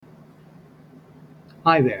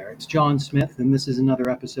Hi there, it's John Smith, and this is another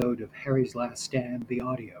episode of Harry's Last Stand, the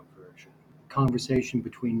audio version. Conversation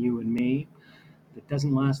between you and me that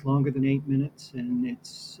doesn't last longer than 8 minutes, and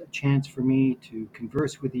it's a chance for me to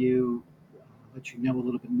converse with you, let you know a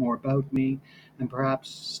little bit more about me, and perhaps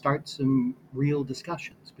start some real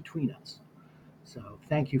discussions between us. So,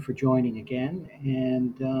 thank you for joining again.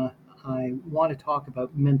 And I want to talk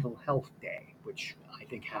about Mental Health Day, which I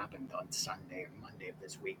think happened on Sunday or Monday of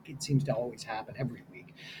this week. It seems to always happen every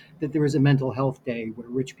week that there is a Mental Health Day where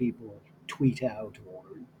rich people tweet out or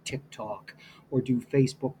TikTok or do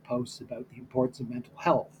Facebook posts about the importance of mental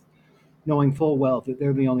health, knowing full well that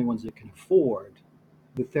they're the only ones that can afford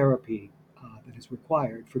the therapy that is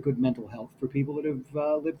required for good mental health for people that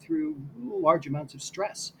have lived through large amounts of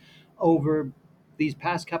stress over these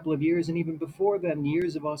past couple of years, and even before then,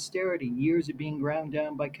 years of austerity, years of being ground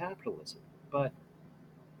down by capitalism. But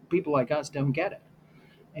people like us don't get it,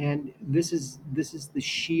 and this is the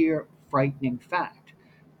sheer frightening fact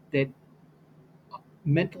that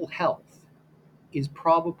mental health is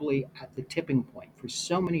probably at the tipping point for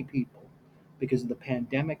so many people because of the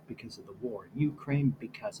pandemic, because of the war in Ukraine,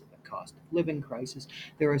 because of the cost of living crisis.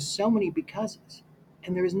 There are so many becauses,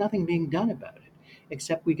 and there is nothing being done about it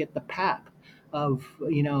except we get the pap of,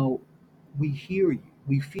 we hear you,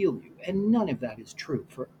 we feel you. And none of that is true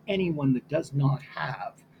for anyone that does not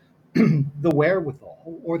have the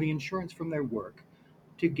wherewithal or the insurance from their work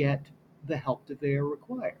to get the help that they are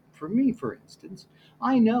required. For me, for instance,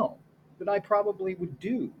 I know that I probably would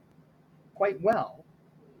do quite well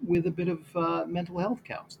with a bit of mental health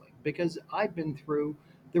counseling because I've been through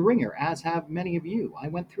the ringer, as have many of you. I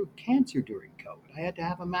went through cancer during COVID. I had to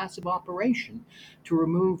have a massive operation to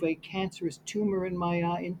remove a cancerous tumor in my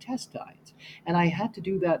intestines. And I had to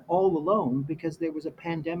do that all alone because there was a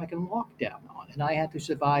pandemic and lockdown on. And I had to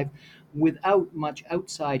survive without much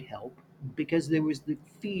outside help because there was the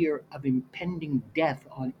fear of impending death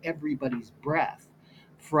on everybody's breath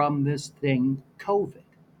from this thing, COVID.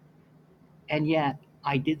 And yet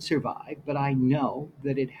I did survive, but I know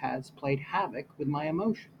that it has played havoc with my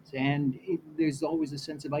emotions. And there's always a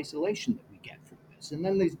sense of isolation that we get from this. And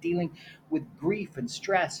then there's dealing with grief and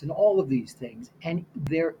stress and all of these things. And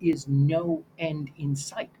there is no end in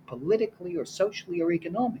sight, politically or socially or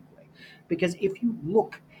economically. Because if you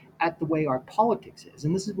look at the way our politics is,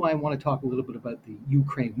 and this is why I want to talk a little bit about the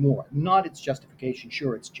Ukraine war, not its justification.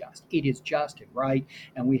 Sure, it's just. It is just and right,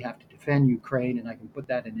 and we have to defend Ukraine, and I can put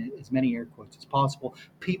that in as many air quotes as possible.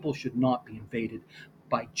 People should not be invaded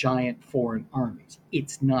by giant foreign armies.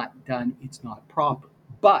 It's not done, it's not proper.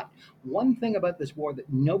 But one thing about this war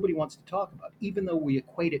that nobody wants to talk about, even though we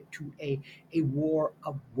equate it to a war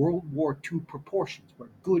of World War II proportions, where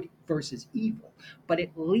good versus evil, but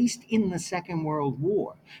at least in the Second World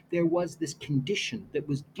War, there was this condition that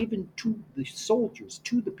was given to the soldiers,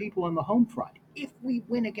 to the people on the home front. If we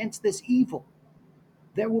win against this evil,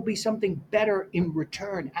 there will be something better in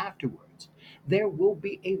return afterwards. There will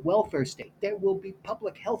be a welfare state. There will be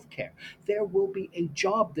public health care. There will be a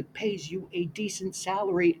job that pays you a decent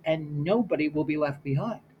salary, and nobody will be left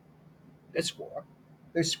behind. This war,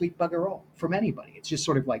 there's sweet bugger all from anybody. It's just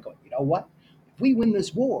sort of like, oh, you know what? If we win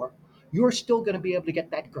this war, you're still going to be able to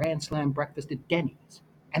get that Grand Slam breakfast at Denny's.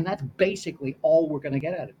 And that's basically all we're going to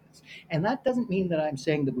get out of this. And that doesn't mean that I'm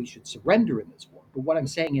saying that we should surrender in this war. But what I'm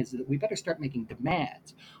saying is that we better start making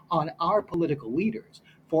demands on our political leaders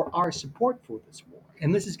for our support for this war.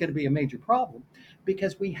 And this is going to be a major problem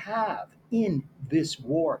because we have in this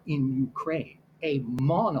war in Ukraine a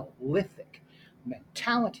monolithic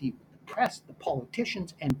mentality with the press, the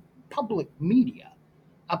politicians, and public media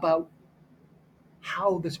about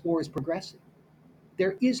how this war is progressing.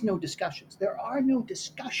 There is no discussions. There are no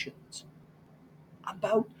discussions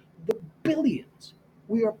about the billions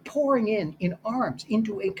we are pouring in arms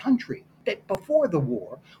into a country that before the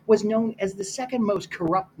war was known as the second most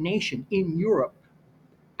corrupt nation in Europe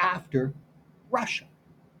after Russia.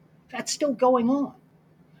 That's still going on.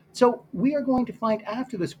 So we are going to find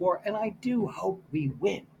after this war, and I do hope we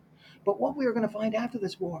win. But what we are going to find after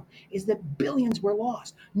this war is that billions were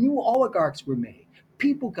lost, new oligarchs were made,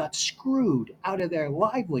 people got screwed out of their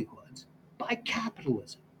livelihoods by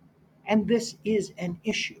capitalism. And this is an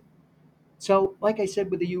issue. So, like I said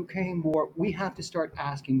with the Ukraine war, we have to start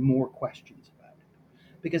asking more questions about it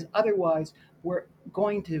because otherwise, we're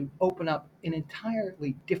going to open up an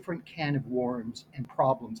entirely different can of worms and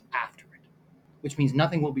problems after it, which means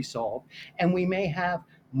nothing will be solved. And we may have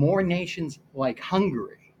more nations like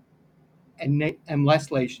Hungary and less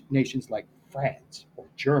nations like France or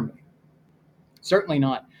Germany. Certainly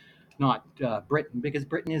not Britain, because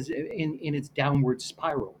Britain is in its downward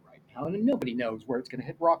spiral right now, and nobody knows where it's going to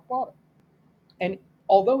hit rock bottom. And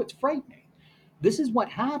although it's frightening. This is what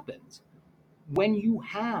happens when you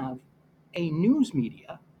have a news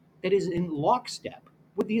media that is in lockstep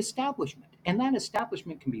with the establishment. And that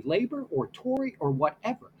establishment can be Labor or Tory or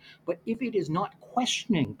whatever. But if it is not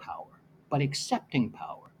questioning power, but accepting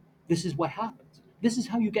power, this is what happens. This is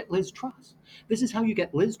how you get Liz Truss. This is how you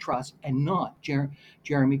get Liz Truss and not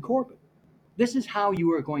Jeremy Corbyn. This is how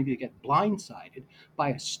you are going to get blindsided by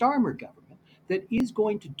a Starmer government that is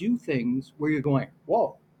going to do things where you're going,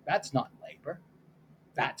 whoa, that's not Labor,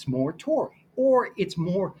 that's more Tory. Or it's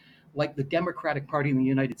more like the Democratic Party in the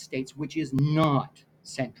United States, which is not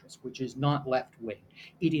centrist, which is not left wing.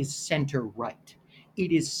 It is center right.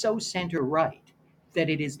 It is so center right that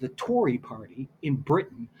it is the Tory party in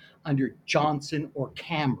Britain under Johnson or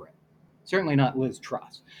Cameron. Certainly not Liz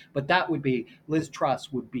Truss, but that would be Liz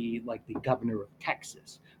Truss would be like the governor of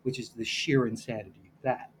Texas, which is the sheer insanity of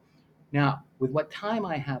that. Now, with what time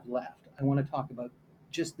I have left, I want to talk about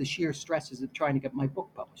just the sheer stresses of trying to get my book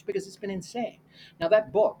published because it's been insane. Now,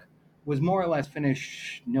 that book was more or less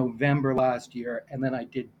finished November last year, and then I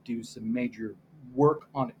did do some major work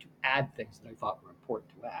on it to add things that I thought were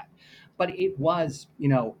important to add. But it was,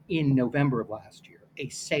 in November of last year, a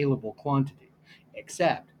saleable quantity,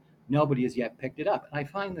 except nobody has yet picked it up. And I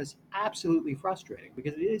find this absolutely frustrating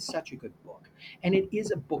because it is such a good book, and it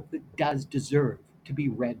is a book that does deserve to be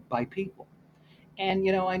read by people. And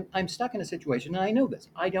I'm stuck in a situation, and I know this.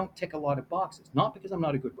 I don't tick a lot of boxes, not because I'm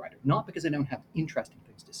not a good writer, not because I don't have interesting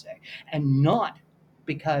things to say, and not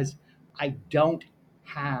because I don't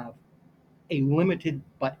have a limited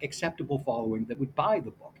but acceptable following that would buy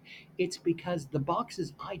the book. It's because the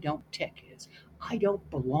boxes I don't tick is I don't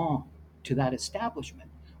belong to that establishment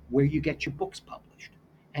where you get your books published.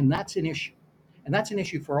 And that's an issue. And that's an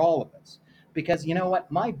issue for all of us. Because you know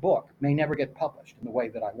what? My book may never get published in the way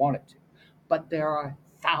that I want it to. But there are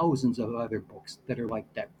thousands of other books that are like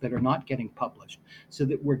that are not getting published. So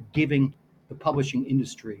that we're giving the publishing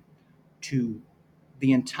industry to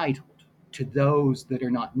the entitled, to those that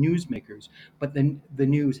are not newsmakers, but then the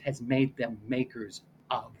news has made them makers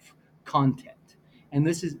of content. And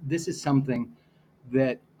this is something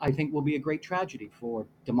that I think will be a great tragedy for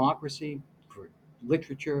democracy, for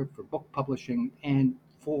literature, for book publishing, and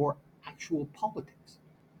for actual politics.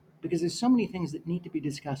 Because there's so many things that need to be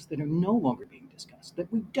discussed that are no longer being discussed,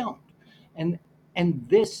 that we don't. And and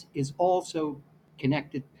this is also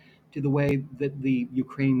connected to the way that the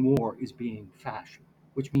Ukraine war is being fashioned,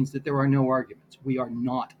 which means that there are no arguments. We are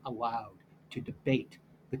not allowed to debate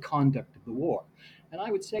the conduct of the war. And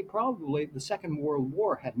I would say probably the Second World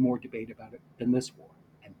War had more debate about it than this war.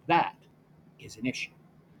 And that is an issue.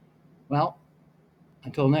 Well,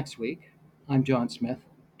 until next week, I'm John Smith,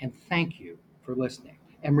 and thank you for listening.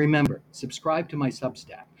 And remember, subscribe to my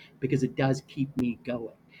Substack because it does keep me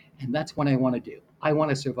going. And that's what I want to do. I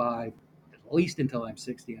want to survive at least until I'm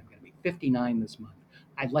 60. I'm going to be 59 this month.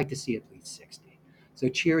 I'd like to see at least 60. So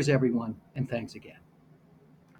cheers, everyone, and thanks again.